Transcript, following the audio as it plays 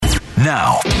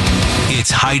Now,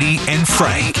 it's Heidi and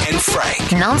Frank.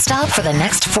 Non-stop for the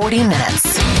next 40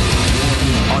 minutes.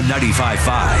 On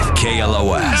 95.5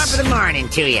 KLOS. Top of the morning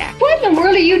to you. What in the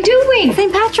world are you doing?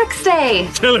 St. Patrick's Day.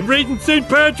 Celebrating St.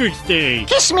 Patrick's Day.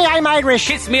 Kiss me, I'm Irish.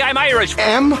 Kiss me, I'm Irish.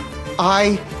 Am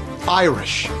I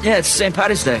Irish? Yeah, it's St.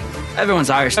 Patrick's Day. Everyone's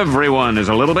Irish. Everyone is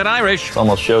a little bit Irish. It's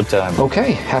almost showtime.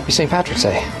 Okay, happy St. Patrick's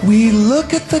Day. We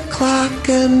look at the clock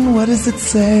and what does it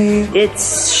say?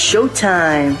 It's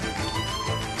showtime.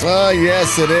 Oh,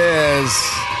 yes, it is.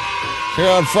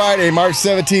 Here on Friday, March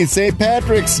 17th, St.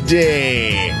 Patrick's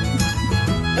Day.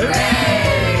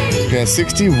 Yeah,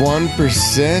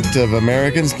 61% of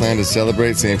Americans plan to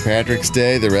celebrate St. Patrick's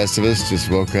Day. The rest of us just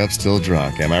woke up still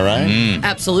drunk. Am I right?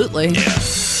 Absolutely. Yeah.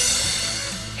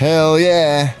 Hell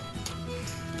yeah.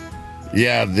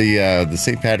 Yeah, the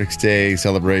St. Patrick's Day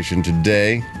celebration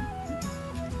today.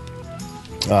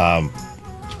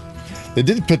 They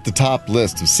did put the top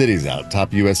list of cities out,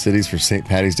 top U.S. cities for St.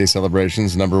 Patty's Day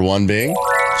celebrations. Number one being?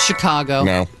 Chicago.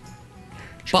 No.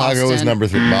 Chicago Boston. is number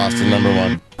 3. Boston, number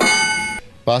 1.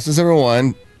 Boston's number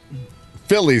 1.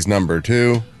 Philly's number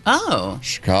 2. Oh.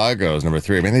 Chicago's number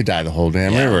 3. I mean, they die the whole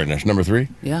damn river. And number 3?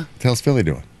 Yeah. What the hell's Philly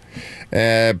doing?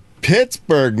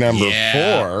 Pittsburgh, number 4.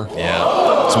 Yeah.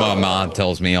 That's what my mom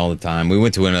tells me all the time. We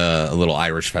went to a little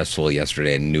Irish festival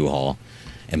yesterday in Newhall.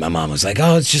 And my mom was like,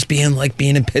 oh, it's just being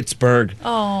in Pittsburgh.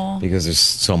 Oh. Because there's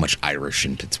so much Irish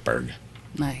in Pittsburgh.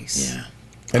 Nice. Yeah.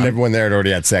 And everyone there had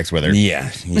already had sex with her.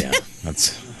 Yeah.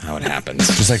 That's how it happens.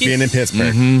 Just like being in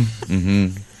Pittsburgh.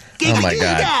 Oh, my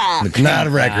God. Not a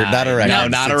record. No,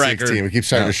 not a record. 6:16. We keep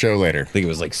starting the show later. I think it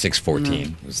was like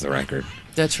 6:14 was the record.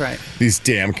 That's right. These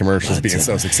damn commercials being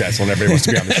so successful and everybody wants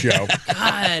to be on the show.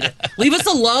 God. Leave us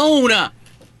alone.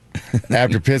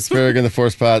 After Pittsburgh in the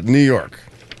 4th spot, New York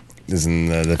is in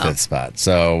the 5th spot.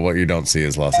 So what you don't see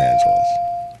is Los Angeles.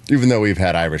 Even though we've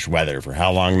had Irish weather for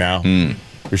how long now?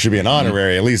 There should be an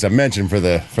honorary, at least a mention for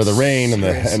the rain and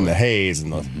the haze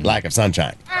and the lack of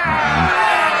sunshine.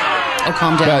 Oh,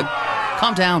 calm down.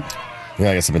 Calm down.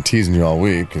 Yeah, I guess I've been teasing you all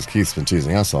week because Keith's been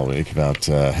teasing us all week about,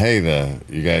 hey,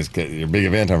 you guys get your big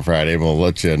event on Friday. We'll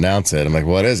let you announce it. I'm like,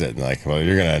 what is it? And like, well,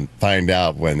 you're going to find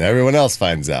out when everyone else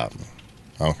finds out.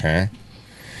 Okay.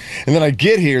 And then I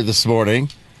get here this morning,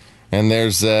 and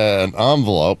there's an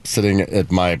envelope sitting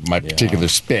at my particular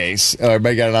space. Oh,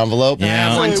 everybody got an envelope?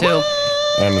 Yeah, mine too.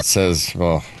 And it says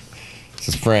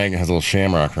Frank. It has a little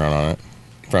shamrock drawn on it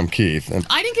from Keith. And,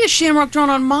 I didn't get a shamrock drawn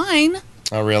on mine.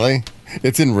 oh, really?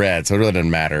 It's in red, so it really doesn't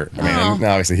matter. I mean,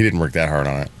 obviously, he didn't work that hard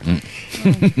on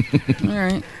it. All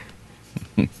right.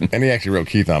 And he actually wrote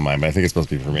Keith on mine, but I think it's supposed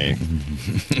to be for me. I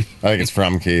think it's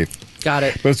from Keith. Got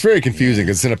it. But it's very confusing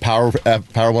because it's in a Power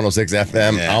 106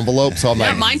 FM envelope, so I'm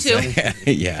like... Yeah, mine too.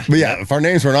 Yeah. But yeah, if our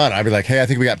names weren't on it, I'd be like, hey, I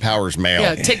think we got Powers mail.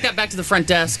 Yeah, take that back to the front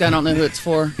desk. I don't know who it's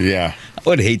for. Yeah. I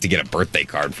would hate to get a birthday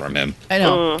card from him. I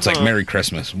know. It's like Merry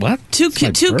Christmas. What? To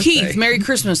Keith. Merry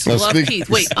Christmas. No, Love Keith.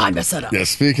 Wait, I messed that up. Yeah,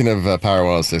 speaking of Power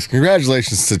 106,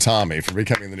 congratulations to Tommy for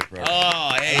becoming the new program.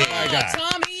 Oh, hey. my God.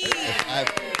 Tommy!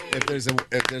 If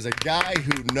there's a guy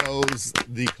who knows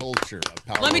the culture of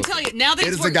Power 106, Let me tell you, now that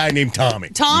it is a guy named Tommy.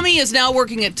 Tommy is now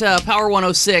working at Power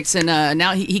 106, and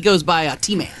now he goes by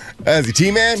T-Man. Is he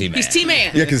T-Man? He's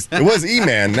T-Man. Yeah, because it was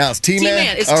E-Man, now it's T-Man.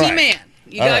 T-Man. It's All right. T-Man.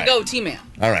 You All gotta right. go T-Man.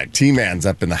 All right, T-Man's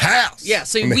up in the house. Yeah,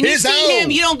 so In when you his see home.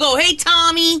 him, you don't go, hey,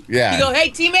 Tommy. Yeah. You go, hey,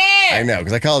 T-Man. I know,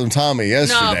 because I called him Tommy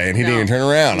yesterday, and he didn't even turn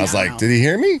around. I was like, did he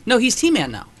hear me? No, he's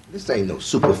T-Man now. This ain't no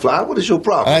Superfly. What is your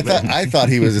problem, I thought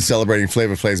he was celebrating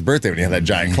Flavor Flav's birthday when he had that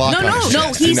giant clock on his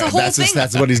chest. He's a whole that's thing.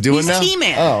 that's what he's doing He's now?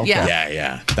 T-Man. Oh, okay.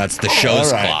 Yeah. That's the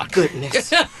show's all right. clock.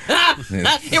 Goodness.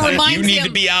 It reminds You need him.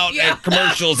 to be out at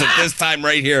commercials at this time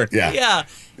right here. Yeah. Yeah.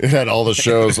 It had all the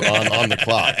shows on the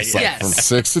clock. It's like Yes. from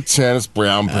 6 to 10, it's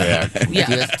brown bread.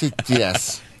 Yeah.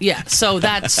 Yes. Yeah, so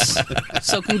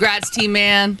congrats,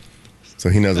 T-Man. So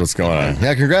he knows what's going on.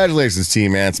 Yeah, congratulations,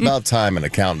 T-Man. It's about time an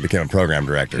accountant became a program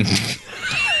director.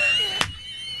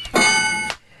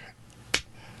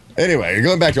 Anyway,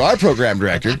 going back to our program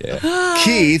director,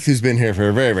 Keith, who's been here for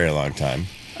a very, very long time.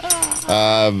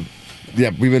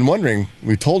 We've been wondering.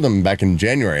 We told him back in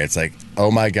January. It's like, oh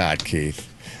my God, Keith,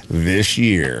 this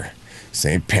year,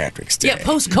 St. Patrick's Day. Yeah,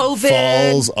 post-COVID.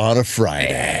 Falls on a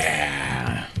Friday.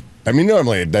 Yeah. I mean,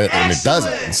 normally it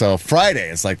doesn't. So Friday,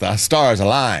 it's like the stars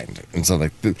aligned. And so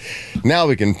now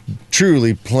we can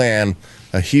truly plan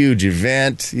a huge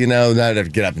event, not have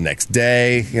to get up the next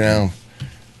day,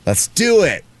 Let's do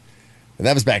it. And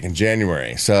that was back in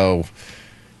January. So,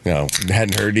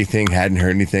 hadn't heard anything.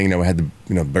 We had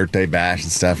the, birthday bash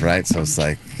and stuff, right? So it's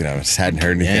like, just hadn't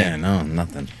heard anything. Yeah, no,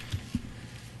 nothing.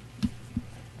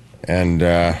 And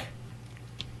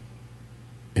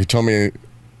he told me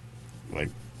like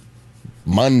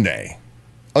Monday.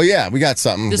 Oh yeah, we got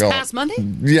something. This past Monday?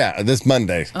 Yeah, this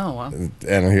Monday. Oh wow.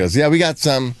 And he goes, yeah, we got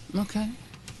some. Okay.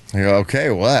 I go, okay,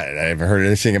 what? I haven't heard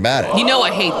anything about it. You know,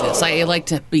 I hate this. I like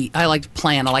to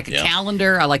plan. I like a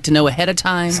calendar. I like to know ahead of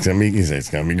time. It's gonna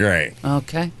be great.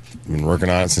 Okay. I've been working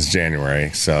on it since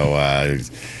January. So I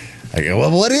go,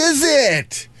 well, what is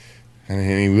it?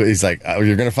 And he's like,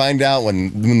 you're going to find out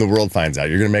when the world finds out.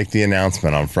 You're going to make the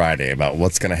announcement on Friday about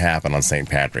what's going to happen on St.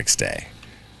 Patrick's Day.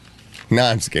 Now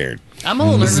I'm scared. I'm a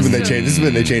little nervous. This is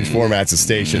when they change formats of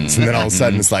stations. And then all of a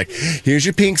sudden it's like, here's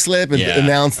your pink slip and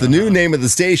announce the new name of the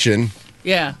station.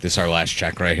 Yeah. This is our last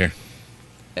check right here.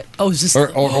 Oh, is this...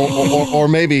 Or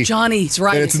maybe... Johnny's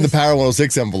right. And it's in the Power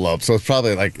 106 envelope. So it's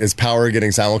probably like, is Power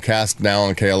getting simulcast now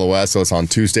on KLOS? So it's on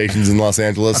 2 stations in Los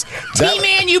Angeles?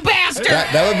 T-Man, you bastard!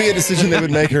 That would be a decision they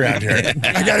would make around here.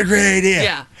 I got a great idea.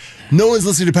 Yeah. No one's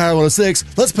listening to Power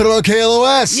 106. Let's put it on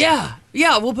KLOS. Yeah.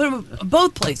 Yeah, we'll put them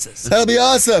both places. That'll be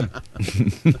awesome.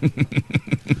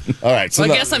 All right. So I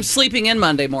guess I'm sleeping in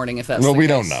Monday morning if that's Well, the we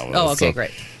case. don't know. Oh, okay,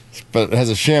 great. But it has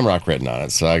a shamrock written on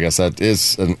it, so I guess that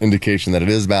is an indication that it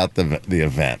is about the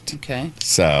event. Okay.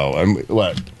 So,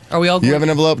 what? Are we all? You have an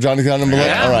envelope? Johnny's got an envelope?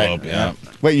 Yeah. All right. Yeah.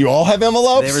 Wait, you all have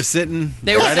envelopes? They were sitting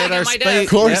right at our my space. desk.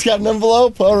 Corey's got an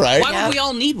envelope? All right. Why would we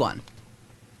all need one?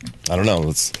 I don't know.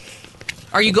 Let's.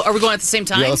 Are we going at the same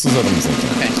time? Yeah, let's just open the same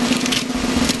time. Okay.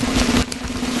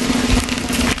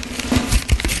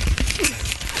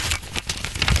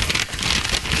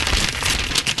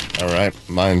 All right.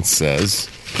 Mine says,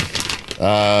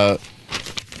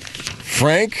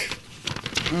 Frank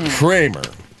Kramer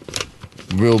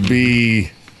will be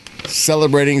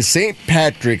celebrating St.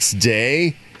 Patrick's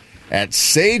Day at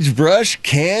Sagebrush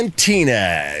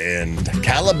Cantina in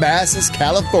Calabasas,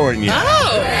 California.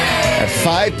 Oh! At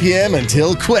 5 p.m.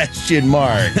 until question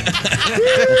mark.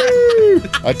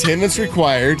 Attendance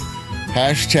required.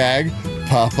 Hashtag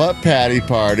pop-up patty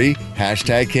party.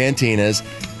 Hashtag cantinas.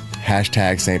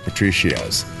 Hashtag St.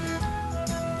 Patricios.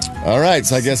 All right,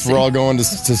 so I guess we're all going to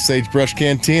Sagebrush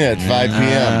Cantina at 5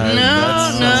 p.m.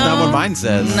 That's not what mine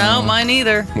says. No, mine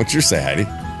either. What's your say, Heidi?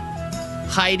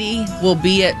 Heidi will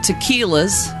be at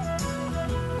Tequila's,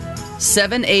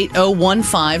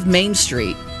 78015 Main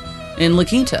Street in La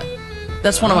Quinta.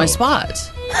 That's one of my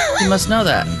spots. You must know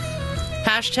that.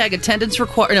 Hashtag attendance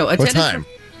required. No, attendance. What time?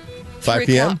 5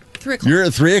 p.m.? 3 o'clock. You're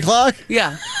at 3 o'clock?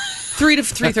 Yeah. 3 to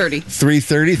 3:30.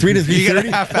 3:30? 3 to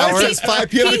 3:30? Why is 5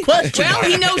 p.m. the question? Well,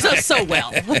 he knows us so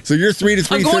well. So you're 3 to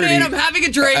 3:30. I'm going in, I'm having a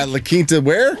drink. At La Quinta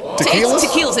where? Tequila's?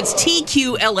 It's Tequila's. It's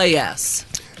TQLAS.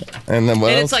 And then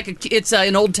what else? It's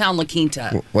in Old Town La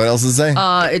Quinta. What else does it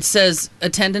say? It says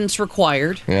attendance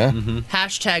required. Yeah.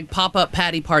 Hashtag pop-up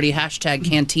patty party. Hashtag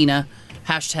cantina.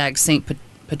 Hashtag St.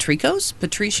 Patricios?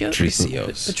 Patricios?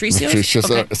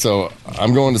 Okay. So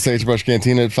I'm going to Sagebrush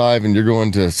Cantina at 5, and you're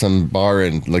going to some bar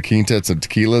in La Quinta. It's a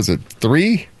Tequila's at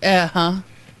 3? Uh-huh.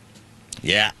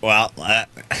 Yeah, well, I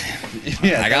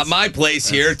got my place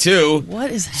here, too. What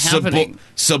is happening?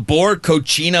 Sabor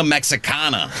Cochina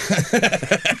Mexicana.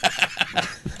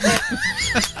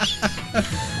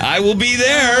 I will be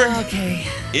there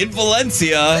in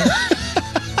Valencia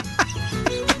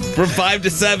from 5 to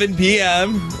 7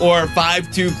 p.m. or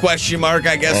 5 to question mark,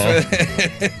 I guess.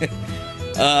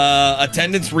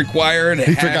 Attendance required.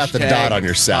 He forgot the dot on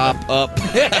your 7. Pop up.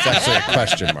 It's actually a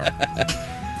question mark.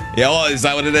 Yeah, well, is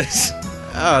that what it is?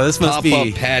 Oh, this must be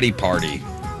Pop-up patty party.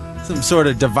 Some sort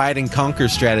of divide and conquer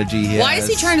strategy here. Why is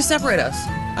he trying to separate us?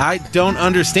 I don't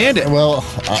understand it. Well,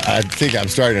 I think I'm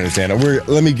starting to understand it.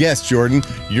 Let me guess, Jordan.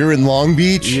 You're in Long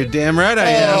Beach? You're damn right I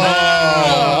am.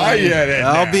 I get it.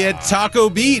 I'll be at Taco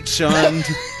Beach on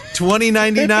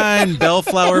 2099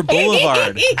 Bellflower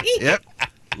Boulevard. Yep.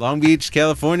 Long Beach,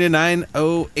 California,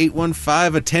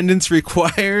 90815. Attendance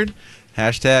required.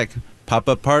 Hashtag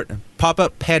pop-up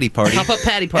patty party. Pop-up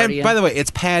patty party. And by the way,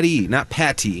 it's patty, not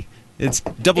patty. It's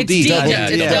double D. It's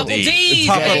double D. It's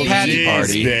pop-up patty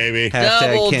party. Baby.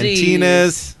 Hashtag Double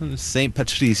cantinas. St.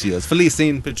 Patricios. Feliz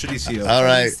St. Patricios. All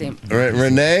right.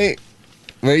 Renee,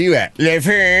 where you at?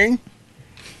 Living?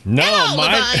 No,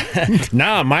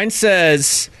 mine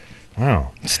says...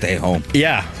 Wow. Stay home.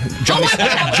 Yeah. Johnny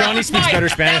speaks better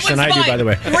Spanish than I do, by the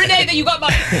way. Renee, that you got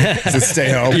mine. Does it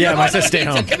stay home? Yeah, mine says stay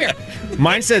home. Come here.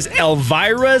 Mine says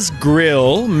Elvira's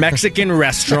Grill Mexican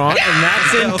Restaurant, and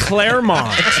that's in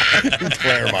Claremont.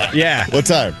 Claremont. Yeah. What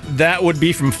time? That would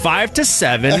be from 5 to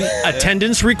 7.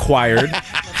 Attendance required.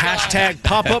 Hashtag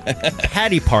pop-up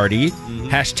patty party.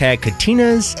 Hashtag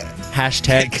Catinas.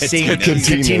 Hashtag St.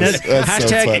 Catinas.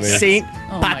 Hashtag St.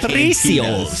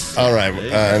 Patricios. All right.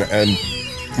 And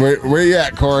where you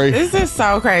at, Corey? This is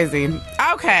so crazy.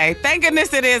 Okay. Thank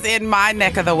goodness it is in my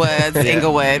neck of the woods,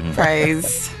 Inglewood.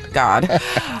 Praise God.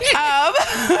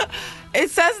 It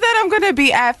says that I'm going to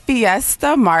be at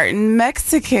Fiesta Martin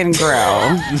Mexican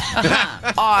Grill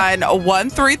on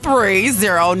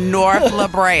 1330 North La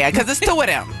Brea, because it's two of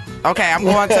them. Okay, I'm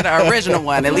going to the original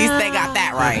one. At least they got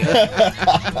that right.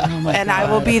 And I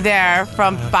will be there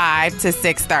from 5 to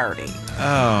 6:30.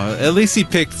 Oh, at least he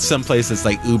picked someplace that's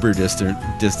like uber distance.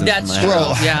 That's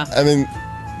true. Yeah. I mean,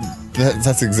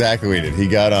 that's exactly what he did. He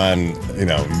got on,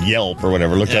 Yelp or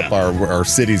whatever, looked up our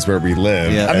cities where we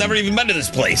live. Yeah. I've never even been to this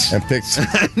place. And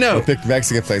picked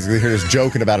Mexican places. We heard us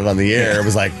joking about it on the air. It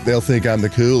was like, they'll think I'm the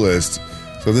coolest.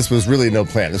 So this was really no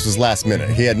plan. This was last minute.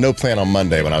 He had no plan on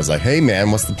Monday when I was like, hey,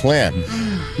 man, what's the plan?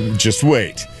 Just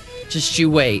wait. Just you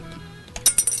wait.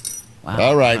 Wow.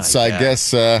 All right. So I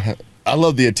guess I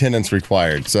love the attendance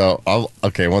required. So,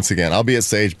 once again, I'll be at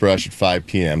Sagebrush at 5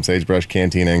 p.m. Sagebrush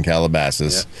Cantina in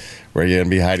Calabasas. Yeah. Where are you going to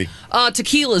be, Heidi?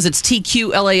 Tequilas. It's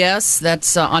TQLAS.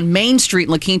 That's on Main Street in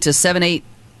La Quinta,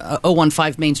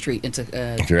 78015 Main Street.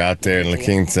 If you're out there in La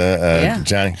Quinta,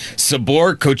 Johnny.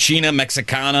 Sabor Cochina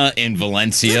Mexicana in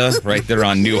Valencia, right there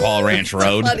on New Hall Ranch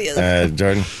Road.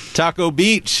 Jordan. Taco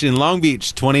Beach in Long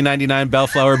Beach, 2099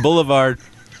 Bellflower Boulevard.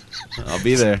 I'll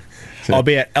be there. I'll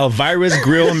be at Elvira's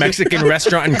Grill Mexican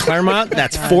Restaurant in Claremont.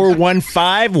 That's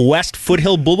 415 West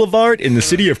Foothill Boulevard in the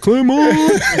city of Claremont.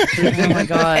 Oh, my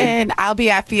God. And I'll be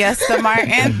at Fiesta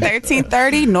Martin,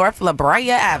 1330 North La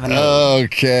Brea Avenue.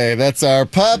 Okay, that's our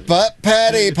Pop-Up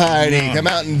Paddy Party. Come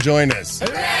out and join us.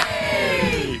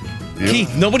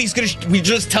 Keith, nobody's going to... We're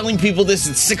just telling people this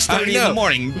at 6:30 in the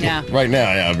morning. Yeah. Right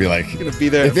now, I'll be like... You're going to be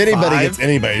there if anybody gets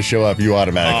anybody to show up, you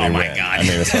automatically win. Oh, my God. I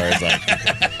mean, as far as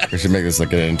we should make this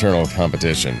like an internal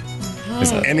competition.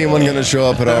 Is anyone going to show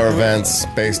up at our events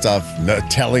based off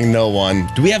telling no one?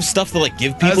 Do we have stuff to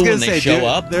give people when they show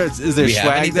up? Is there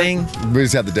swag anything? We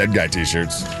just have the dead guy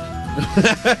t-shirts.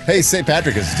 Hey, St.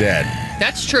 Patrick is dead.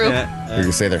 That's true. Yeah. We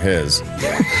can say they're his.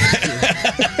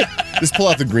 Just pull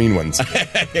out the green ones.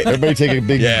 Everybody take a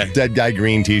big dead guy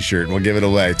green t-shirt and we'll give it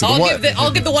away.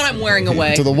 I'll give the one I'm wearing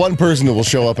away. To the one person who will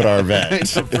show up at our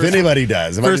event. If anybody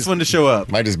does. First one to show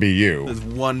up. Might just be you. There's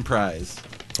one prize.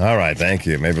 All right, thank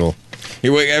you. Maybe we'll...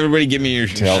 Here, wait, everybody give me your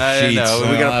sheets. We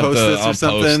got to post this or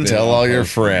something? Tell all your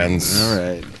friends.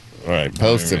 All right,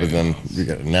 post it, but then we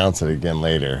got to announce it again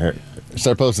later. Here,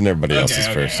 start posting everybody else's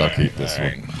first. I'll keep this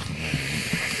one.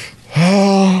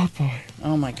 Oh, boy.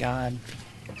 Oh, my God.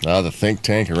 Oh, the think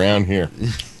tank around here.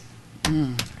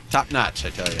 Top notch, I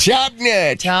tell you. Top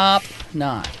notch. Top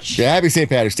notch. Yeah, happy St.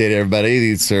 Patrick's Day to everybody.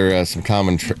 These are some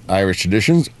common Irish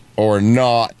traditions, or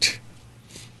not.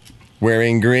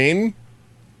 Wearing green.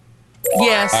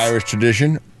 Yes. Irish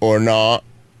tradition, or not.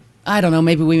 I don't know.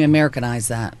 Maybe we Americanize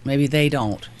that. Maybe they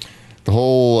don't. The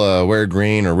whole wear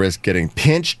green or risk getting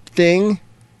pinched thing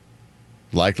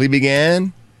likely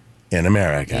began in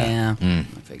America. Yeah, I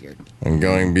figured. And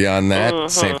going beyond that,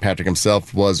 St. Patrick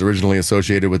himself was originally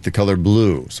associated with the color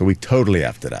blue, so we totally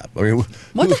effed it up. I mean,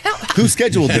 what the hell? Who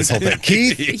scheduled this whole thing?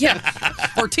 Keith? Yeah,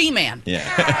 or T-Man. Yeah.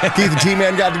 Keith and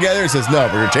T-Man got together and says, no,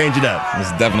 we're going to change it up. It's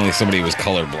definitely somebody who was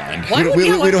colorblind.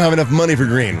 We don't have enough money for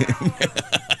green.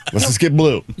 Let's just get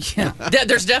blue. Yeah,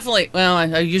 there's definitely,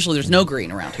 usually there's no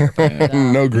green around here. But,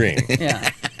 no green. Yeah,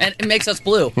 and it makes us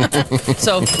blue.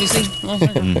 So, you see?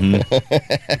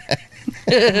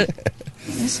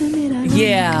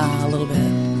 Yeah, a little bit.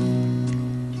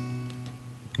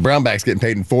 Brownback's getting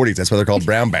paid in 40s. That's why they're called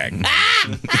brownback.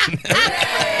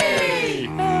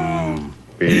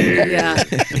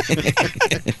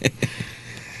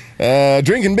 Yeah.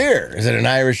 Drinking beer. Is it an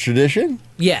Irish tradition?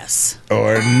 Yes.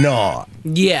 Or not?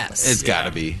 Yes. It's got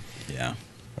to be. Yeah.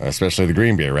 Especially the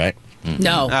green beer, right?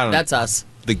 No, that's us.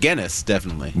 The Guinness,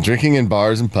 definitely. Drinking in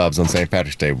bars and pubs on St.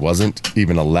 Patrick's Day wasn't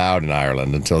even allowed in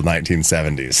Ireland until the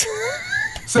 1970s.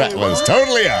 That was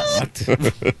totally us.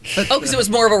 Because it was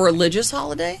more of a religious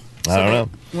holiday? I don't know.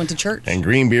 Went to church. And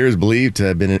green beer is believed to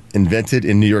have been invented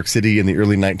in New York City in the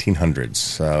early 1900s.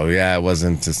 So, yeah,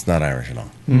 it's not Irish at all.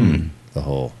 The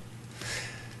whole.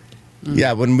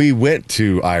 Yeah, when we went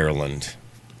to Ireland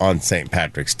on St.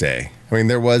 Patrick's Day, I mean,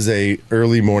 there was a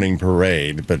early morning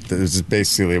parade, but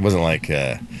it wasn't like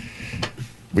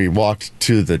we walked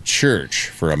to the church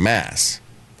for a mass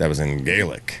that was in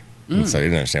Gaelic. And so you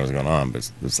didn't understand what was going on, but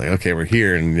it's like, okay, we're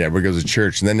here, and everybody goes to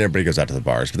church, and then everybody goes out to the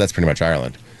bars. But that's pretty much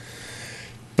Ireland.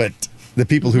 But the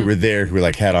people who were there, who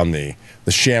had on the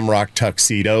shamrock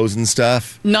tuxedos and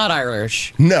stuff. Not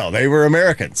Irish. No, they were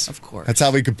Americans. Of course. That's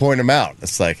how we could point them out.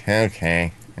 It's like,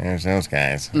 okay, there's those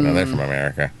guys. They're from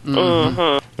America.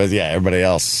 But yeah, everybody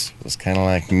else was kind of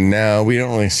like, no, we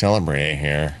don't really celebrate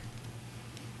here.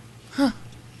 Huh.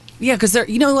 Yeah, because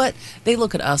you know what? They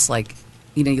look at us like,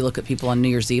 you look at people on New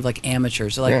Year's Eve like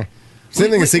amateurs. They're like, Same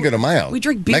thing as Cinco de Mayo. We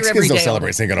drink beer Mexicans every day. don't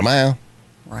celebrate Cinco de Mayo.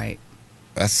 Right.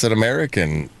 That's an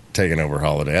American taking over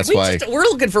holiday. That's We're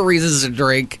looking for reasons to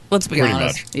drink. Let's be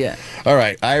honest. Much. Yeah. All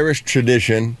right, Irish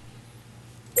tradition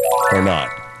or not?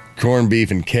 Corned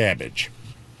beef and cabbage.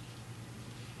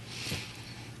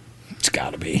 It's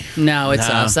got to be. No, it's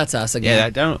us. That's us again. Yeah, I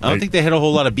don't think they had a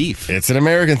whole lot of beef. It's an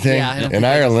American thing. Yeah, In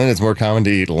Ireland, it's more common to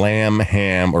eat lamb,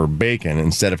 ham, or bacon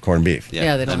instead of corned beef.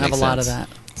 Yeah, they don't have a lot of that.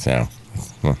 So,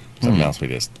 something else we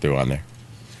just threw on there.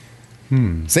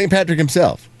 St. Patrick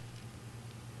himself.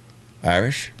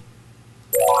 Irish?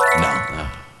 No.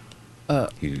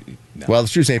 Well,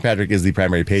 it's true St. Patrick is the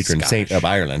primary patron Scottish. saint of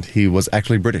Ireland. He was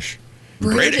actually British.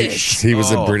 British? He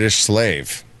was a British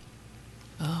slave.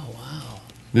 Oh, wow.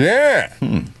 Yeah.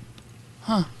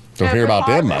 Huh. Don't hear about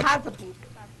them much.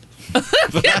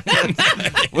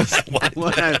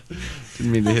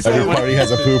 Didn't mean to hit Every party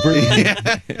has a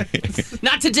pooper.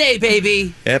 Not today,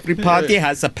 baby. Every party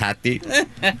has a patty.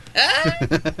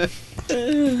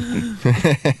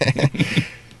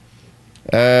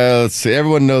 Let's see.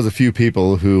 Everyone knows a few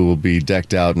people who will be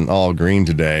decked out in all green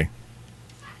today.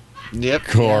 Yep.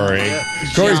 Corey.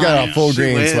 Corey's got a full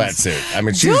green sweatsuit. I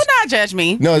mean, Do not judge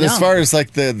me. No, as far as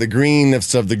like the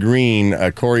greenness of the green,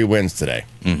 Corey wins today.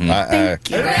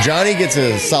 Johnny gets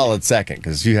a solid second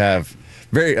because you have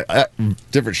very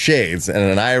different shades and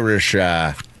an Irish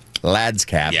lad's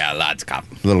cap. Yeah, lad's cap.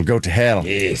 Little go to hell.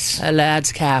 Yes. A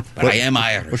lad's cap. But I am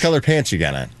Irish. What color pants you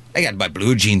got on? I got my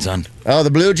blue jeans on. Oh,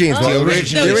 the blue jeans. Oh, Well, the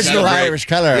the original Irish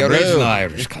color. The blue. original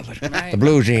Irish color. The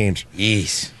blue jeans.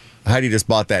 Yes. Heidi just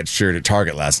bought that shirt at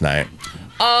Target last night.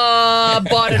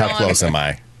 Bought it How on close am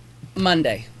I?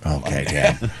 Monday. Okay,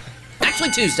 damn.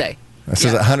 Actually, Tuesday. That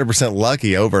says 100%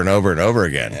 lucky over and over and over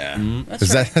again. Yeah.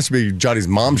 That should be Johnny's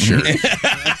mom's shirt.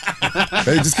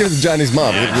 Hey, just give it to Johnny's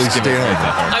mom. We'll stay home.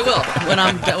 I will.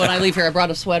 When I leave here, I brought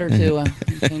a sweater to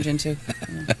change into.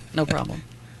 No problem.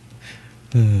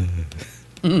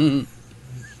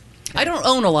 I don't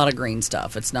own a lot of green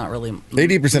stuff. It's not really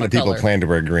 80% of people color. plan to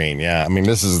wear green. Yeah, I mean,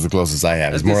 this is the closest I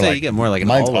have. It's more like you get more like an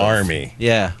mine's olive. army.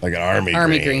 Yeah, like an army.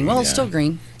 Army green. Well, it's yeah. still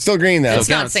green. Still green though. It's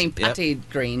not St. Patty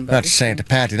green, but Not Santa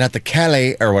Patty, not the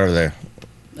Kelly or whatever the.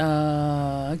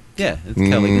 Yeah, it's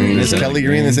Kelly green. Is Kelly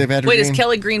green the St. Patrick wait, green? is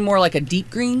Kelly green more like a deep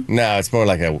green? No, it's more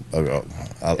like a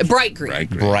Bright green.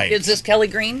 Bright. Is this Kelly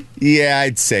green? Yeah,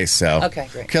 I'd say so. Okay,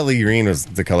 great. Kelly green was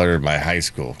the color of my high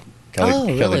school.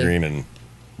 Kelly really? green and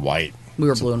white. We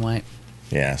were blue and white.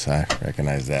 Yeah, so I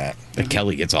recognize that. But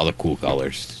Kelly gets all the cool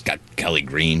colors. He's got Kelly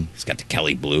green. He's got the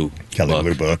Kelly blue. Kelly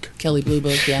blue book. Kelly blue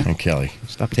book, yeah. And Kelly.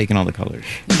 Stop taking all the colors.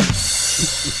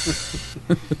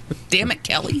 Damn it,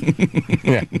 Kelly.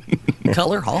 Yeah.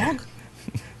 Color hog?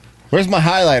 Where's my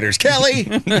highlighters, Kelly?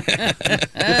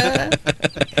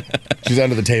 She's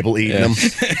under the table eating them.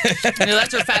 No,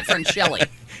 that's her fat friend Shelly.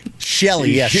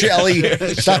 Shelly, yeah, Shelly.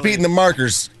 Stop eating the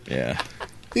markers. Yeah.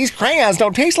 These crayons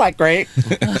don't taste like grape.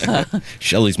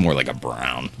 Shelly's more like a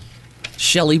brown.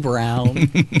 Shelly Brown.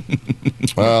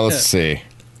 Well, let's see.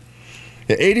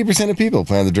 Yeah, 80% of people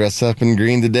plan to dress up in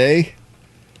green today.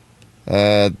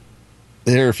 Here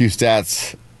are a few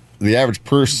stats. The average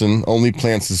person only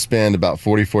plans to spend about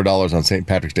 $44 on St.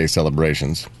 Patrick's Day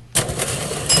celebrations.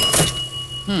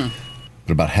 But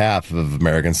about half of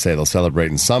Americans say they'll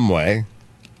celebrate in some way.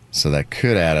 So that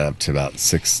could add up to about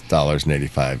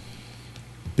 $6.85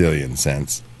 billion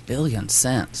cents. Billion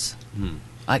cents.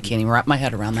 I can't even wrap my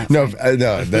head around that. No,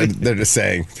 they're just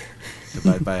saying.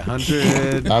 Divide by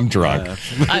 100. I'm drunk.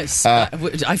 I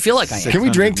feel like I am. Can we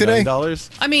drink today?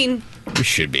 I mean, we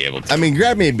should be able to. I mean,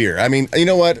 grab me a beer. I mean, you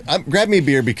know what? Grab me a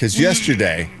beer because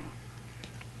yesterday,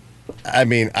 I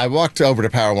mean, I walked over to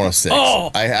Power 106.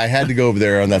 Oh. I had to go over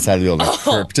there on that side of the building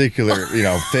for a particular,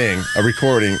 thing, a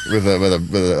recording with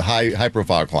a high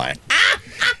profile client.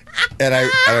 And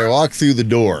I walked through the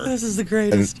door. This is the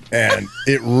greatest. And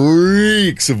it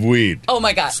reeks of weed. Oh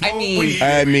my God.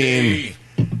 I mean,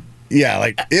 yeah,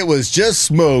 like it was just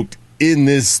smoked in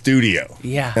this studio.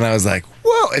 Yeah. And I was like,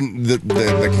 whoa. And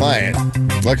the client,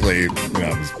 luckily,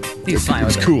 he was fine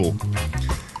with it. Cool.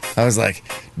 I was like,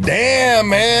 damn,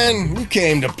 man, you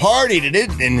came to party, did it?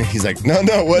 And he's like, no,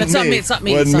 it wasn't me. It's not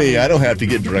me. Wasn't me. I don't have to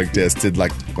get drug tested.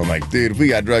 Like, I'm like, dude, if we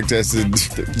got drug tested,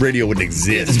 the radio wouldn't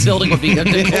exist. This building would be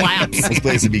collapse. This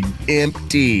place would be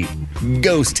empty.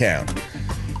 Ghost town.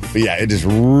 But yeah, it just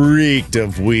reeked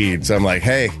of weed. So I'm like,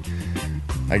 hey,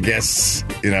 I guess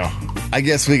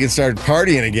we can start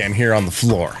partying again here on the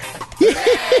floor. I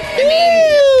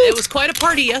mean, it was quite a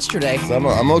party yesterday. So I'm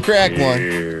gonna crack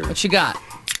one. What you got?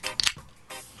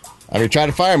 I mean, try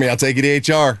to fire me. I'll take you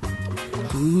to HR.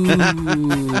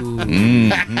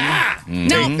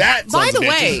 Now, by the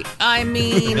way, I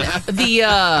mean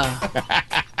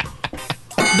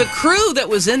the crew that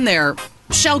was in there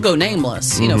shall go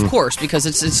nameless. You know, of course, because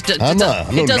it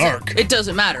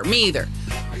doesn't matter. Me either.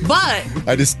 But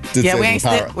I just did we ain't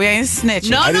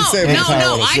snitching. No, I didn't say I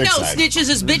know. side. Snitches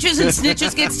is bitches and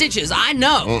snitches get stitches. I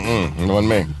know. It wasn't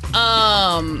me.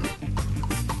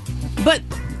 But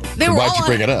they were Why'd you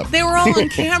bring it up? They were all on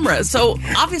camera, so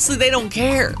obviously they don't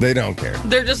care. They don't care.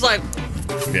 They're just like,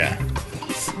 yeah,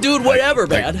 dude, whatever,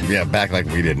 man. Back like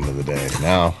we did into the day.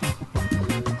 Now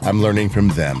I'm learning from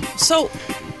them. So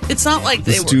it's not like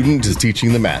the student is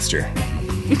teaching the master.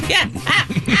 Yeah.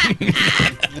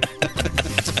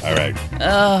 All right.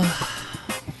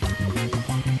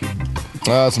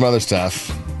 Some other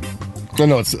stuff.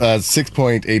 No, it's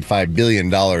 $6.85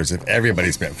 billion if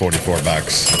everybody spent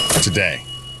 $44 today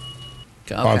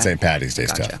on St. Paddy's Day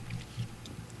stuff.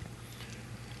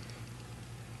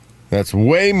 That's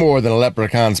way more than a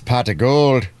leprechaun's pot of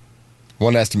gold.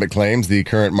 One estimate claims the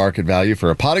current market value for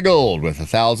a pot of gold with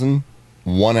 1,000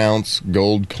 1-ounce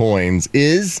gold coins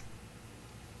is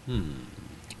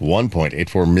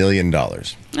 $1.84 million.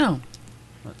 Oh.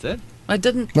 That's it? I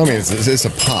didn't. No, I mean, it's a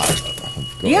pot.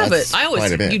 Yeah, but I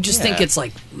always you just think it's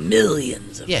like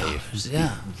millions of dollars.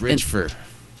 Yeah. Rich for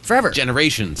forever.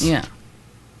 Generations. Yeah.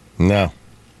 No.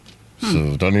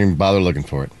 So don't even bother looking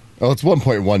for it. Oh, it's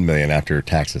 $1.1 million after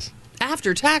taxes.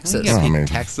 After taxes.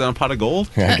 Taxes on a pot of gold?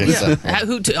 Yeah, I guess so.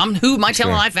 Who am I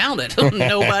telling I found it?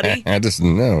 Nobody. I just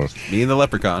know. Me and the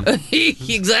leprechaun.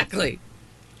 Exactly.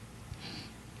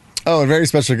 Oh, a very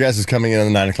special guest is coming in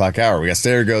the 9 o'clock hour. We got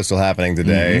Stereo Go still happening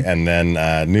today, and then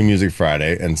New Music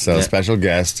Friday. And so a special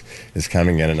guest is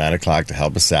coming in at 9 o'clock to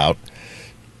help us out.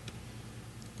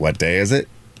 What day is it?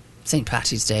 St.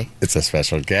 Patty's Day. It's a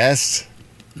special guest.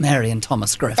 Marian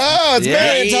Thomas Griffin. Oh, it's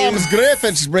Marian Thomas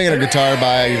Griffin. She's bringing her guitar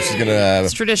by. She's going to...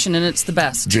 It's tradition, and it's the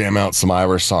best. Jam out some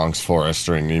Irish songs for us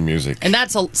during New Music. And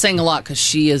that's saying a lot because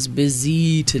she is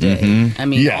busy today. I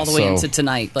mean, all the way into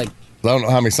tonight. Like, I don't know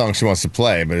how many songs she wants to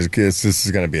play, but this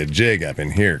is going to be a jig up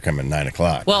in here coming 9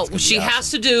 o'clock. Well, she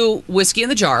has to do Whiskey in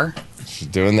the Jar. She's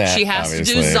doing that. She has to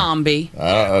do Zombie.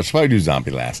 She'll probably do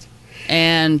Zombie last.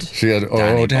 And she had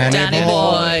Danny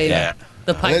Boy. Yeah.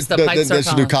 The pipes are Then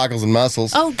she'll do Cockles and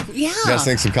Mussels. Oh, yeah. You gotta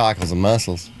sing some Cockles and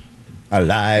Mussels.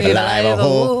 Alive,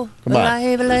 oh. Come on.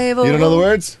 You don't know the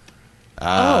words?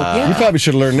 yeah. You probably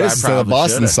should have learned this instead of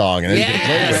Boston song. And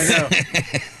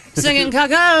Singing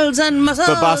Cockles and Mussels.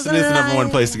 But Boston is the number one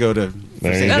place to go to.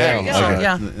 There you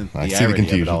go. I see the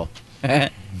confusion.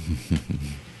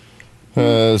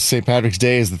 St. Patrick's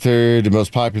Day is the third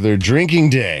most popular drinking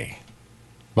day.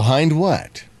 Behind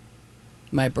what?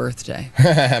 My birthday.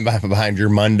 Behind your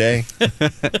Monday?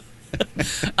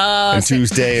 And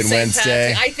Tuesday and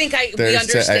Wednesday? I think we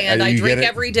understand. I drink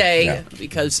every day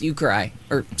because you cry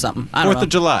or something. I don't know. 4th of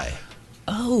July.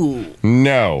 Oh.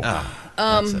 No.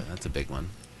 That's a big one.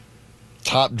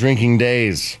 Top drinking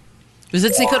days. Is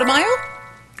it Cinco de Mayo?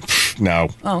 No.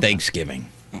 Oh. Thanksgiving.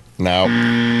 No.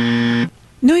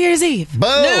 New Year's Eve. Boom!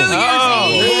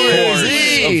 New Year's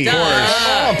Eve. Of course.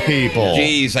 Oh, people.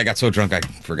 Jeez, I got so drunk I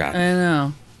forgot. I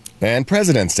know. And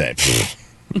President's Day.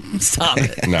 Stop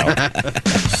it. No.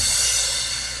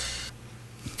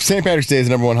 St. Patrick's Day is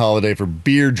the number one holiday for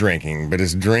beer drinking, but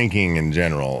it's drinking in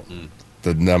general.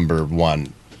 The number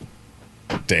one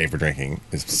day for drinking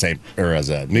is New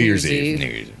Year's Eve. New Year's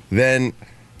Eve. Then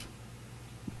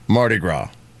Mardi Gras.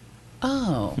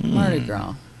 Oh, Mardi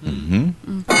Gras. And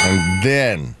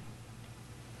then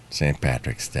St.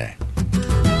 Patrick's Day.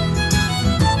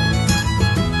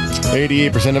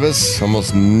 88% of us,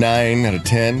 almost 9 out of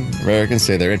 10 Americans,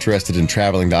 say they're interested in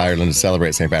traveling to Ireland to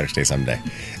celebrate St. Patrick's Day someday.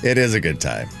 It is a good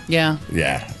time. Yeah.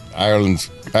 Yeah. Ireland's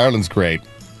great.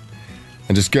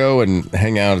 And just go and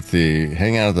hang out at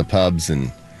the pubs.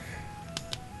 And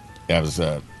it was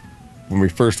when we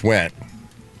first went,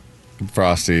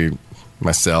 Frosty,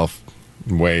 myself,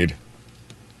 and Wade,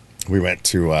 we went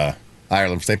to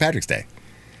Ireland for St. Patrick's Day.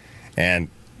 And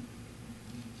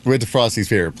we went to Frosty's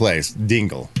favorite place,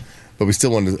 Dingle. But we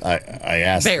still wanted to, I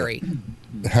asked. Berry.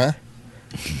 Huh?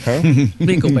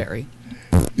 Dingleberry.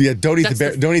 Yeah, don't eat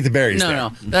the berries.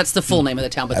 No, that's the full name of the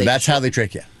town. But that's how they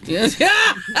trick you.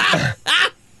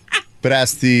 But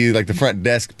ask the front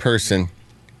desk person,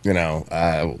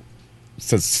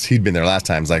 since he'd been there last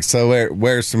time, he's like, so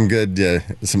where's some good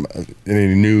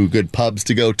any new good pubs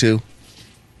to go to?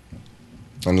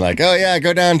 And like, oh yeah,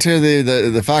 go down to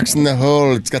the Fox in the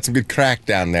Hole. It's got some good crack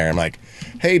down there. I'm like,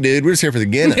 hey dude, we're just here for the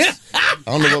Guinness. I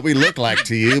don't know what we look like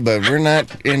to you, but we're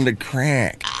not into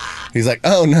crack. He's like,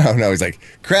 oh, no. He's like,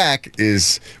 crack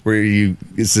is where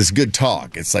it's this good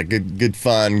talk. It's like good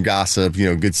fun, gossip,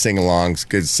 good sing-alongs.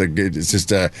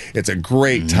 It's a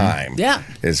great time. Yeah.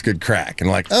 It's good crack. And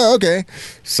like, oh, okay.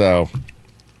 So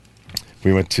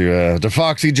we went to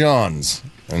Foxy John's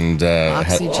and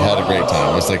had a great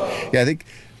time. It's like, I think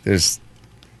there's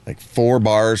like 4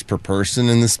 bars per person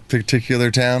in this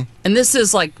particular town. And this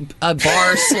is like a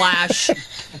bar slash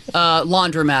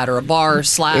laundromat or a bar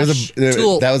slash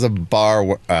tool. That was a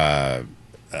bar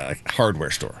hardware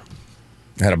store.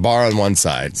 It had a bar on one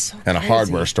side and a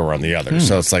hardware store on the other.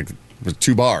 So it's like with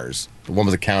 2 bars. One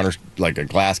was a counter, like a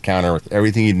glass counter with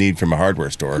everything you need from a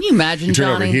hardware store. Can you imagine, you turn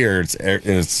Johnny? over here,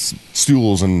 it's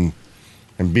stools and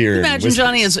beer. Can you imagine,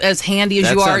 Johnny, as handy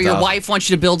as you are, your wife wants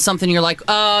you to build something, you're like,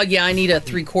 yeah, I need a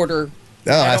 3/4.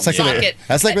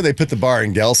 That's like when they put the bar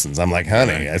in Gelson's. I'm like,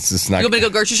 honey, it's just not. You want me to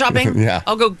go grocery shopping? Yeah.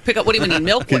 I'll go pick up. What do you need?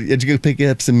 Milk? Did you go pick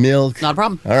up some milk? Not a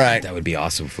problem. All right. That would be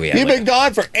awesome if we had. You've been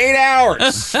gone for 8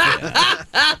 hours.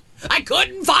 I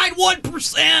couldn't find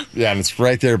 1%. Yeah, and it's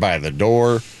right there by the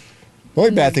door. The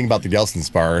only bad thing about the Gelson's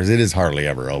bar is it is hardly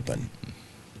ever open.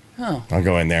 Oh. I'll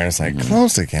go in there and it's like,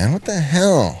 closed again. What the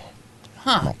hell?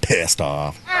 Huh. I'm all pissed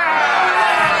off.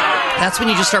 That's when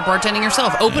you just start bartending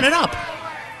yourself. Open it up.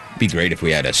 Be great if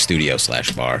we had a studio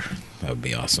 / bar. That would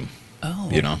be awesome. Oh.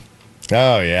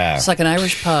 Oh, yeah. It's like an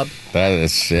Irish pub. That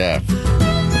is, yeah.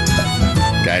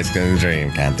 Guys can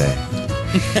dream, can't they?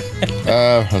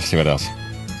 Let's see what else.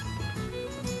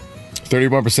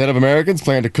 31% of Americans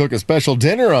plan to cook a special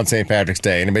dinner on St. Patrick's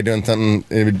Day. Anybody doing something?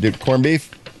 Anybody do corned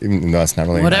beef? Even though it's not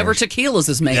really whatever tequilas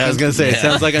is making. Yeah, I was going to say, it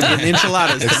sounds like I'm getting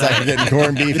enchiladas. It's like I'm getting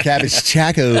corned beef, cabbage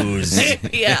chacos.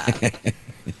 Yeah.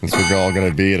 So we're all going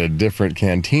to be at a different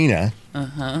cantina.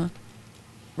 Uh-huh.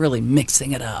 Really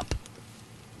mixing it up.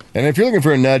 And if you're looking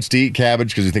for a nudge to eat cabbage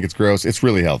because you think it's gross, it's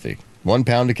really healthy. 1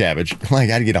 pound of cabbage. I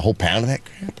got to get a whole pound of that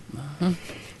crap. Uh-huh.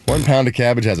 1 pound of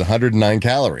cabbage has 109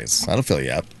 calories. That'll fill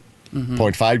you up.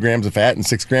 0.5 grams of fat and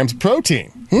 6 grams of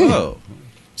protein. Whoa.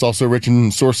 It's also rich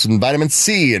in sources in vitamin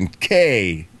C and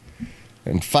K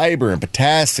and fiber and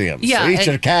potassium. Yeah, So eat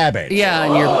your cabbage. Yeah,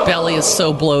 and your belly is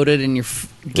so bloated and you're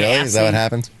gassy. Really? Is that what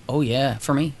happens? Oh, yeah,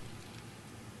 for me.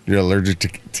 You're allergic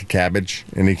to cabbage?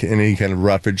 Any kind of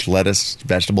roughage, lettuce,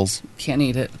 vegetables? Can't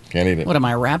eat it. Can't eat it. What am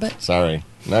I, a rabbit? Sorry.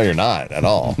 No, you're not at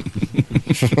all.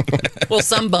 Well,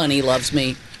 some bunny loves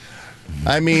me.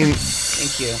 I mean...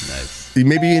 Thank you. Nice.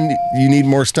 Maybe you need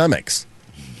more stomachs.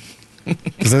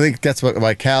 Because I think that's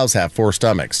why cows have 4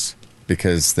 stomachs.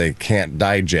 Because they can't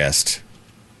digest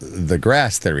the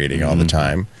grass they're eating all the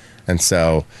time. And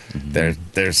so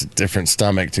there's a different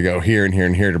stomach to go here and here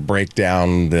and here to break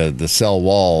down the cell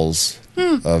walls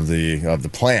of the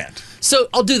plant. So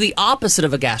I'll do the opposite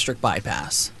of a gastric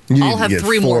bypass. You I'll have get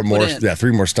 3 more put in. Yeah,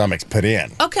 3 more stomachs put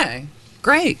in. Okay,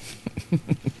 great.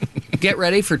 Get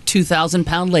ready for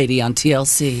 2,000-pound lady on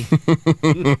TLC.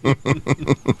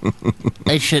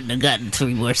 I shouldn't have gotten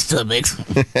 3 more stomachs.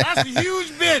 That's a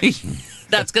huge bitch.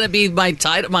 That's going to be the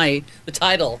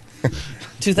title.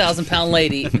 2,000-pound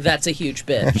lady. That's a huge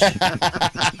bitch.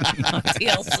 On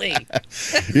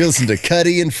TLC. You listen to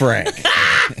Paddy and Frank.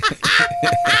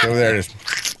 Over there,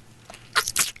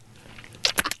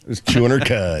 just chewing her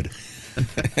cud.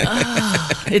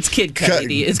 It's Kid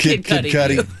Cudi. It's Kid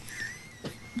Cudi.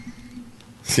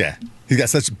 Yeah. He's got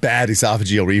such bad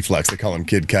esophageal reflux, they call him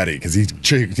Kid Cudi, because he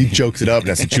chokes it up and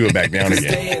has to chew it back down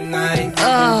again.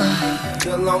 Oh.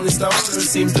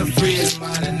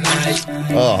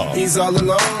 He's all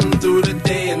alone through the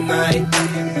day and night.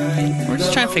 We're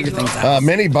just trying to figure things out.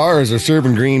 Many bars are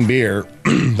serving green beer.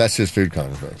 That's just food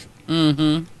coloring, folks.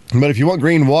 Mm-hmm. But if you want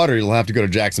green water, you'll have to go to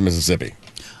Jackson, Mississippi.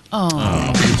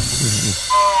 Oh.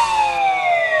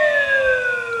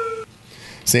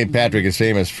 St. Patrick is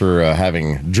famous for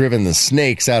having driven the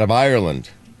snakes out of Ireland.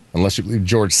 Unless you believe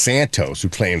George Santos, who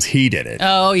claims he did it.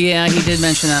 Oh, yeah, he did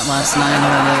mention that last night.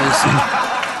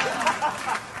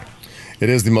 It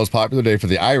is the most popular day for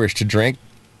the Irish to drink.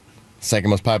 Second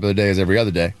most popular day is every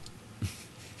other day.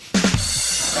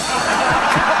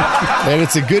 And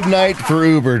it's a good night for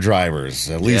Uber drivers.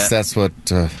 At least that's what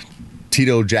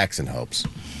Tito Jackson hopes.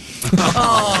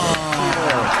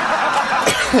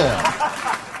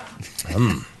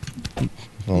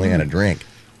 Only had a drink.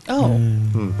 Oh.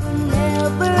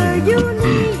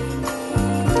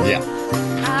 Yeah.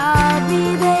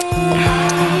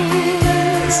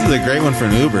 This is a great one for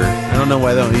an Uber. I don't know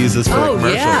why they don't use this for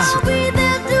commercials. Yeah.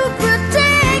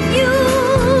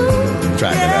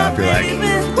 Trying it out. You're like,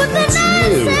 it's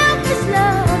you.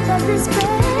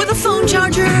 With a phone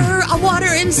charger, a water,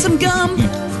 and some gum.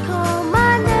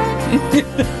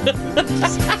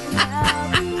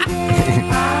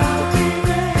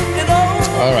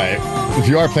 If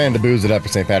you are planning to booze it up for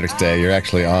St. Patrick's Day, you're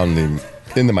actually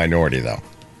in the minority, though.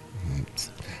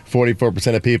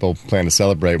 44% of people plan to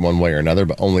celebrate one way or another,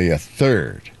 but only a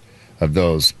third of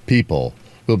those people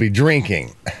will be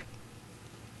drinking.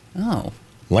 Oh.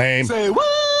 Lame. Say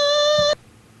what?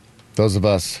 Those of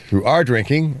us who are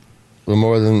drinking will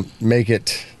more than make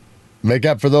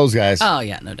up for those guys. Oh,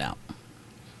 yeah, no doubt.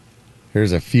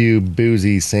 Here's a few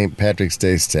boozy St. Patrick's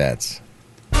Day stats.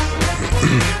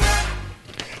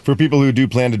 For people who do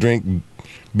plan to drink,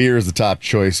 beer is the top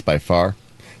choice by far.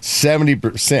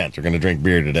 70% are going to drink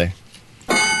beer today.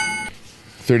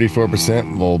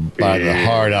 34% will buy the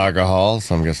hard alcohol,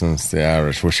 so I'm guessing it's the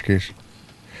Irish whiskeys.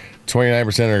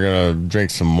 29% are going to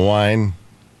drink some wine.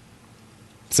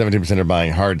 17% are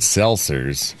buying hard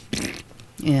seltzers.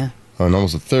 Yeah. And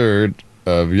almost a third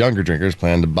of younger drinkers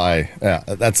plan to buy.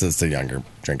 That's the younger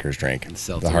drinkers drink.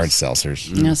 The hard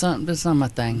seltzers. No, it's not my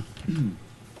thing.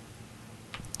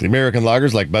 The American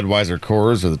lagers like Budweiser,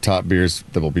 Coors are the top beers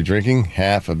that we'll be drinking.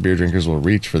 Half of beer drinkers will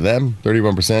reach for them.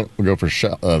 31% will go for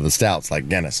the stouts like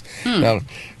Guinness. Now,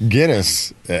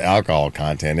 Guinness alcohol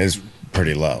content is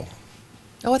pretty low.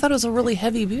 Oh, I thought it was a really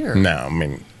heavy beer. No.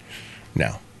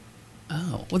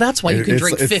 Oh, well, that's why you can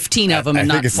drink 15 of them and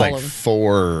not fall over. I think it's like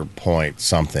 4 point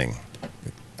something.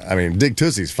 I mean, Dig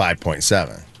Tootsie's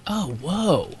 5.7. Oh,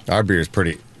 whoa. Our beer is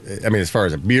pretty. I mean, as far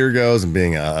as a beer goes and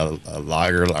being a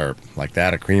lager or like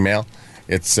that, a cream ale,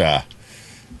 it's a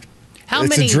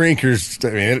drinker's. I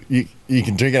mean, you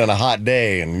can drink it on a hot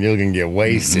day and you're going to get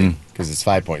wasted because it's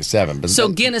 5.7. So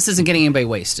Guinness isn't getting anybody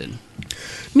wasted?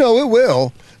 No, it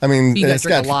will. I mean, you guys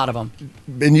drink a lot of them.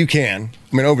 And you can.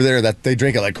 I mean, over there, they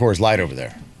drink it like Coors Light over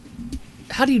there.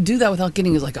 How do you do that without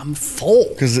getting like, I'm full?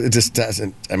 Because it just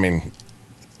doesn't, I mean.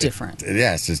 Different.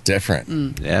 It's just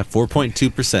different. Yeah,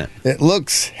 4.2%. It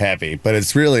looks heavy, but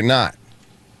it's really not.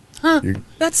 Huh.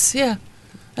 That's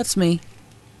me.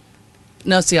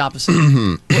 No, it's the opposite.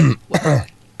 You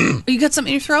got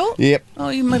something in your throat? Yep. Oh,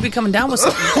 you might be coming down with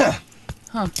something.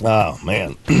 Huh. Oh,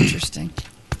 man. Interesting.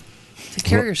 Take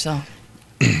care of yourself.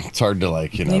 It's hard to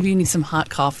Maybe you need some hot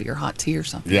coffee or hot tea or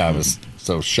something. Yeah, I was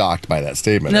so shocked by that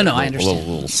statement. No, I understand. A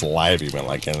little saliva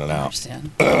went in and out. I understand.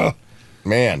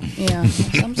 Man. Yeah,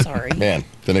 I'm sorry. Man,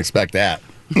 didn't expect that.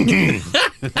 Move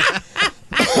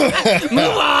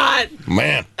on.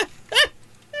 Man.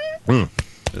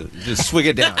 Just swig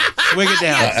it down. Swig it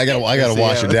down. I gotta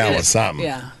wash it down with something.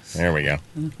 Yeah. There we go.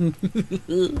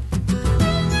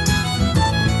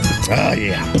 Oh,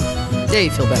 yeah. Yeah,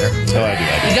 you feel better. Oh, I do.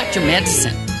 You got your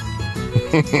medicine.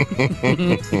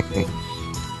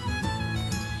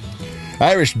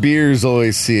 Irish beers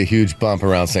always see a huge bump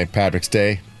around St. Patrick's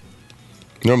Day.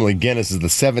 Normally, Guinness is the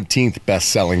 17th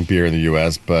best-selling beer in the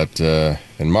U.S., but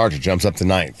in March, it jumps up to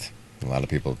 9th. A lot of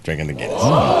people drinking the Guinness.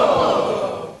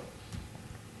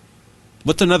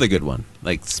 What's another good one?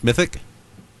 Like Smithick?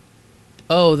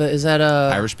 Oh, is that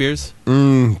Irish beers?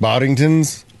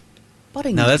 Boddington's?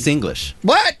 No, that's English.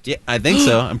 What? Yeah, I think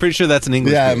so. I'm pretty sure that's an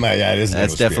English beer. Yeah, it is an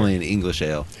That's English definitely beer. an English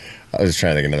ale. I was just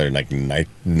trying to think of another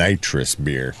nitrous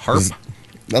beer. Harp?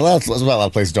 A lot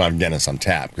of places don't have Guinness on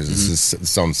tap because it's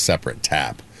its own separate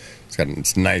tap.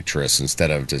 It's nitrous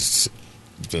instead of just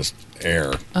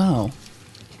air. Oh.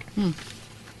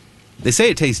 They say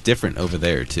it tastes different over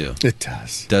there, too. It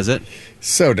does. Does it?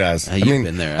 So does. You've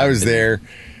been there. I was there,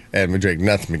 and we drank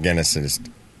nothing but Guinness just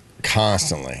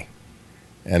constantly.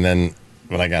 And then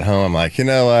when I got home, I'm like, you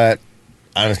know what?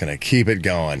 I'm just going to keep it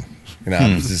going. You know,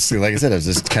 I was just, like I said, I was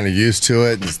just kind of used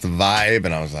to it, just the vibe,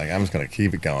 and I was like, I'm just going to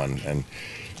keep it going. And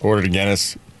ordered a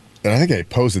Guinness. And I think I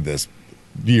posted this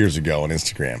years ago on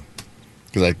Instagram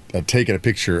because I'd taken a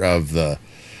picture of the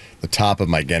top of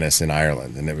my Guinness in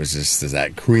Ireland, and it was just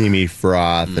that creamy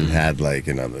froth and had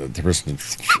the person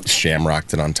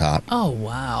shamrocked it on top. Oh,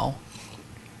 wow.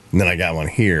 And then I got one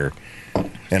here, and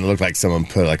it looked like someone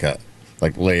put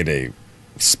laid a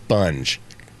sponge,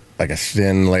 like a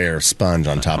thin layer of sponge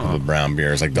on top of a brown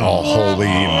beer. It's like all holy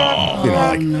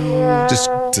and, just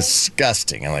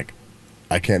disgusting. I'm like,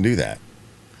 I can't do that.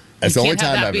 That's the only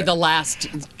time that'd be the last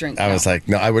drink. I was like,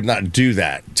 no, I would not do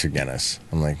that to Guinness.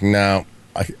 I'm like, no.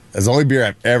 It's the only beer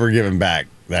I've ever given back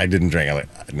that I didn't drink. I'm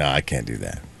like, no, I can't do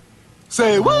that.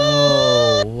 Say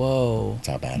what? Whoa. That's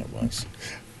how bad it was.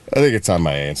 I think it's on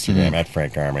my Instagram, at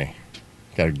Frank Army.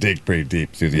 Got to dig pretty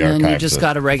deep through the archives. And you just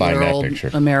got a regular old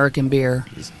American beer.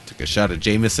 Just took a shot of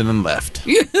Jameson and left.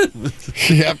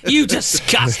 Yep. You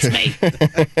disgust me.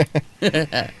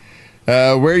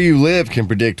 Where you live can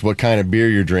predict what kind of beer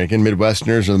you're drinking.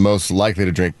 Midwesterners are the most likely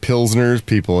to drink Pilsners.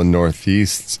 People in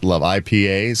Northeast love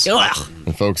IPAs. Ugh.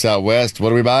 And folks out west, what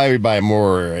do we buy? We buy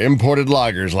more imported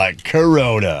lagers like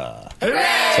Corona. So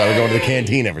we're going to the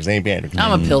cantina for St. Patrick's.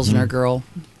 I'm a Pilsner girl,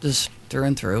 just through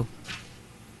and through.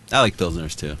 I like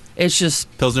Pilsners, too. It's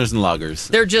just... Pilsners and lagers.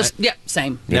 They're just...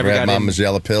 same. You never had Mama's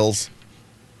Yellow Pills?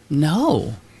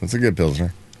 No. That's a good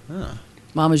Pilsner. Huh.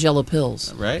 Mama's Yellow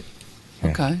Pills. Right?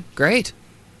 Okay, great.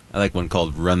 I like one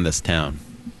called Run This Town.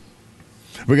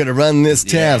 We're going to run this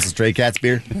town. It's a Stray Cats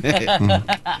beer.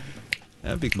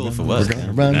 That'd be cool if it was. We're going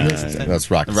to run this town.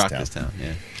 Let's rock This town,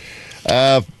 yeah.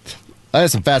 I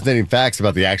have some fascinating facts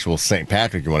about the actual St.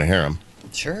 Patrick. You want to hear them?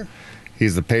 Sure.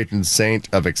 He's the patron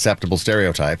saint of acceptable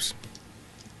stereotypes.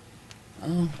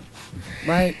 Oh,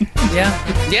 right.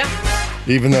 Yeah.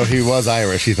 Even though he was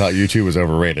Irish, he thought U2 was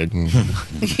overrated.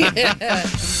 Yeah.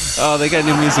 Oh, they got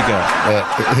new music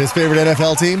out. His favorite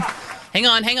NFL team? Hang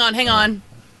on.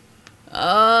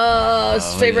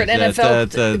 His favorite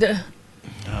NFL...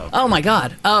 Oh, my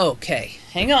God. Okay.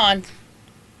 Hang on.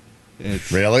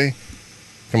 Really?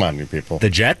 Come on, you people. The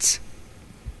Jets?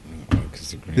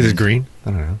 Is it green?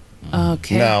 I don't know.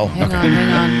 Okay. No. Hang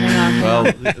on. Well,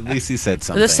 at least he said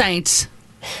something. The Saints.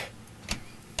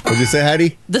 What'd you say,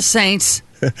 Heidi? The Saints.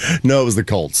 No, it was the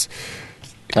Colts.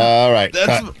 All right.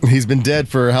 He's been dead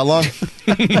for how long?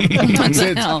 What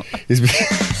the hell? He's been...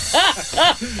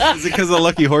 Is it because of the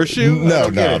Lucky Horseshoe? No,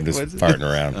 I'm just farting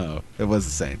around. Oh, it was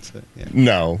the Saints. Yeah.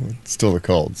 No, it's still the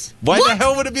Colts. Why the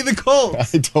hell would it be the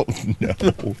Colts? I don't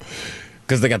know.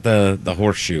 Because they got the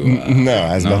horseshoe. No, it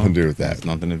has nothing to do with that. It's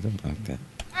nothing to do with that.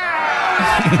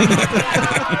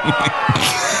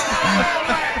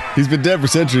 He's been dead for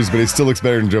centuries, but he still looks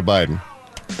better than Joe Biden.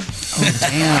 Oh,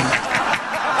 damn.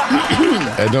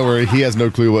 And don't worry, he has no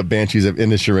clue what Banshees of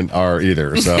Inisherin are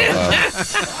either. So we're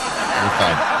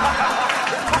fine.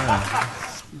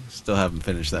 Still haven't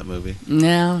finished that movie.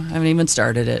 No, I haven't even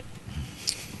started it.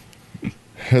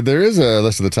 There is a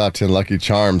list of the top 10 lucky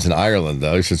charms in Ireland,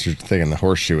 though, since you're thinking the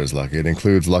horseshoe is lucky. It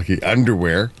includes lucky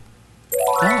underwear.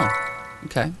 Oh,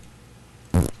 okay.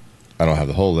 I don't have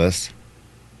the whole list.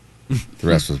 The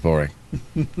rest was boring.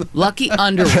 Lucky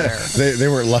underwear. They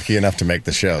weren't lucky enough to make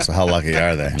the show, so how lucky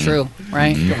are they? True,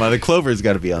 right? Come on, the Clover's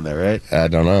got to be on there, right? I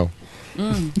don't know.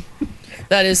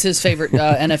 That is his favorite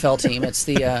NFL team. It's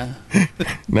the...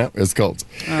 No, it's Colts.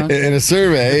 Oh, okay. In a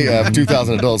survey of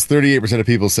 2,000 adults, 38% of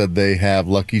people said they have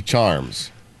lucky charms.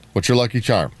 What's your lucky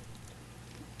charm?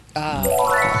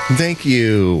 Thank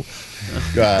you.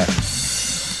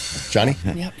 Johnny?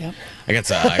 Yep. I got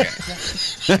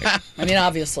I mean,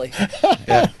 obviously.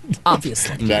 Yeah.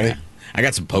 Obviously. Johnny? I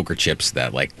got some poker chips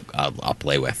that I'll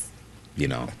play with. You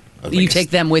know. You take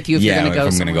them with you if you're going to go.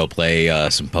 If I'm going to go play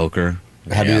some poker.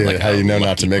 How do you know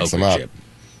not to mix them up? Chip.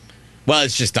 Well,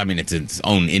 it's just, it's its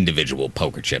own individual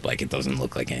poker chip. Like, it doesn't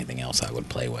look like anything else I would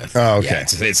play with. Oh, okay. Yeah,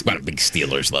 it's got a big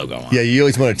Steelers logo on it. Yeah, you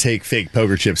always want to take fake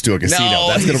poker chips to a casino. No,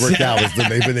 That's going to work out.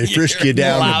 When they frisk you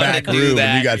down the back room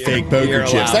and you got fake poker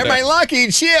chips. They're my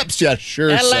lucky chips. Yeah,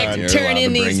 sure, I like son. to turn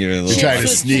in these You're trying to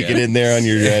sneak it in there on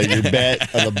your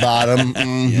bet on the bottom.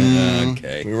 Yeah,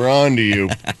 okay. We were on to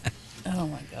you. Oh,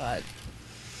 my God.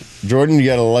 Jordan, you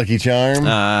got a lucky charm?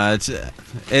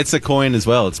 It's a coin as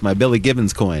well. It's my Billy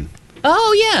Gibbons coin.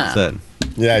 Oh, yeah. So,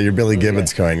 yeah, your Billy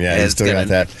Gibbons coin. Yeah, you still got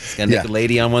that. It's got a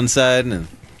lady on one side and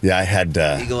I had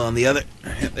eagle on the other.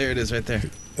 There it is right there.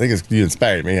 I think you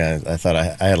inspired me. I thought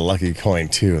I had a lucky coin,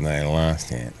 too, and then I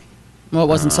lost it. Well, it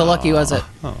wasn't so lucky, was it?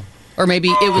 Or maybe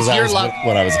it was your luck.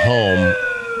 When I was home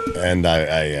and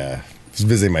I was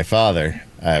visiting my father,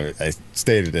 I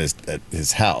stayed at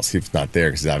his house. He was not there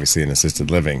because he's obviously in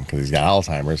assisted living because he's got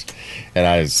Alzheimer's. And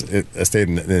I stayed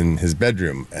in his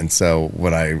bedroom. And so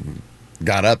when I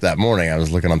got up that morning, I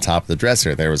was looking on top of the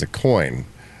dresser. There was a coin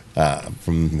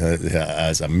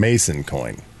as a Mason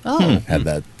coin. Oh. Had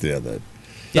that, the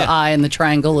eye and the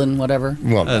triangle and whatever.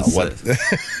 Well, no, what?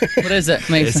 What is it,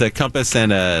 Mason? It's a compass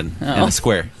and a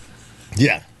square.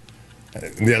 Yeah.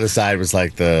 The other side was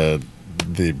like the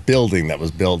building that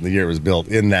was built, the year it was built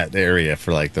in that area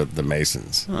for like the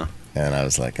Masons. Huh. And I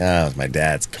was like, it was my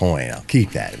dad's coin. I'll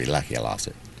keep that. I'd be lucky I lost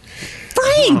it.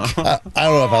 Frank! I don't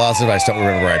know if I lost it, but I just don't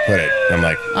remember where I put it. I'm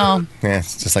like, yeah,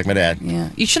 it's just like my dad. Yeah.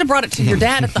 You should have brought it to your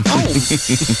dad at the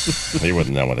home. He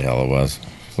wouldn't know what the hell it was.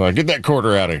 So get that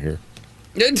quarter out of here.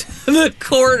 The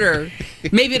quarter.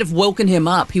 Maybe it'd have woken him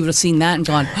up. He would have seen that and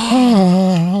gone,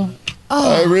 I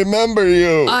remember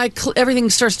you. Everything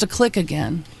starts to click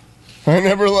again. I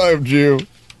never loved you.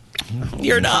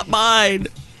 You're not mine.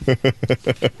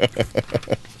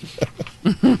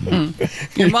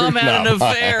 Your mom had an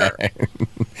affair.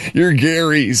 You're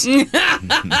Gary's.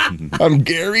 I'm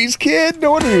Gary's kid?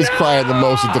 No wonder he was crying the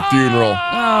most at the funeral. Oh.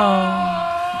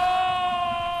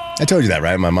 I told you that,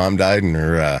 right? My mom died and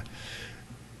her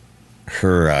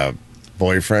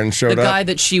boyfriend showed The up. guy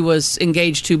that she was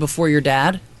engaged to before your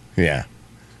dad? Yeah.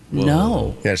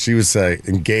 No. Yeah, she was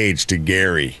engaged to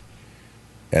Gary,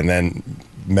 and then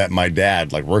met my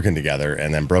dad, like working together,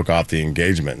 and then broke off the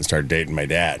engagement and started dating my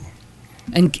dad.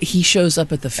 And he shows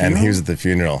up at the funeral? And he was at the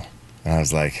funeral. And I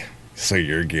was like, so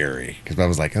you're Gary? Because I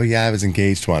was like, oh yeah, I was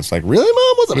engaged once. Like, really,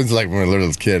 Mom? What's up? It's like when I was a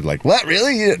little kid. Like, what?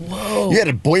 Really? You had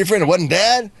a boyfriend that wasn't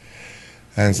dad?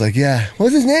 And it's like, yeah.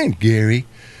 What's his name? Gary.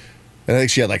 And I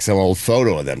think she had like some old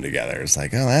photo of them together. It's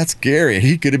like, oh, that's Gary.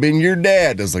 He could have been your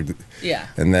dad. It was like, yeah.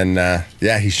 And then,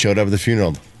 he showed up at the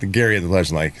funeral. The Gary at the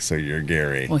legend, like, so you're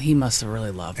Gary. Well, he must have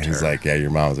really loved her. And he's like, yeah, your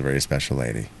mom was a very special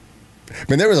lady. I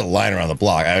mean, there was a line around the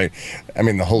block. I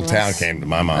mean, the whole town came to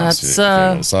my mom's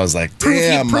funeral. So I was like,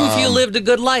 damn, proof you Mom. lived a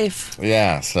good life.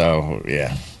 Yeah, so,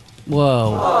 yeah.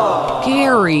 Whoa.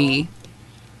 Gary.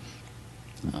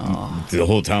 Oh. The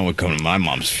whole town would come to my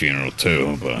mom's funeral,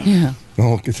 too. But yeah.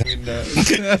 Oh, come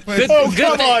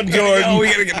on, Jordan.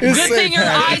 Good thing your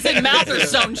eyes and mouth are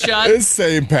sewn shut. It's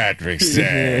St. Patrick's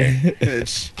Day. It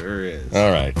sure is.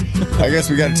 All right. I guess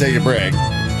we got to take a break.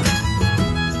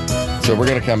 So we're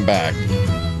going to come back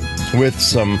with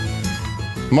some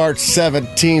March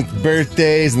 17th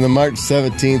birthdays and the March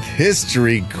 17th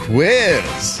history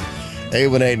quiz.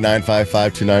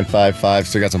 818-955-2955.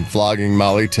 Still got some Flogging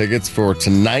Molly tickets for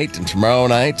tonight and tomorrow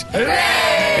night.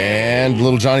 And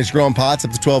Little Johnny's Growing Pots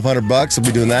up to $1,200. We'll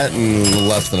be doing that in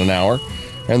less than an hour.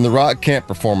 And the Rock Camp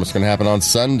performance is going to happen on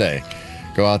Sunday.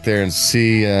 Go out there and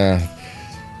see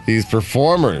these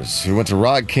performers who went to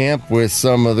Rock Camp with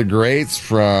some of the greats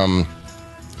from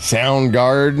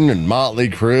Soundgarden and Motley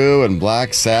Crue and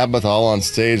Black Sabbath all on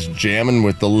stage jamming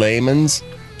with the Layman's.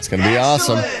 It's going to be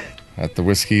awesome at the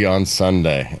Whiskey on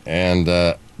Sunday. And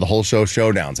the whole show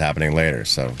Showdown's happening later,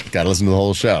 so got to listen to the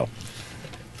whole show.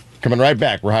 Coming right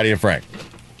back, we're Heidi and Frank.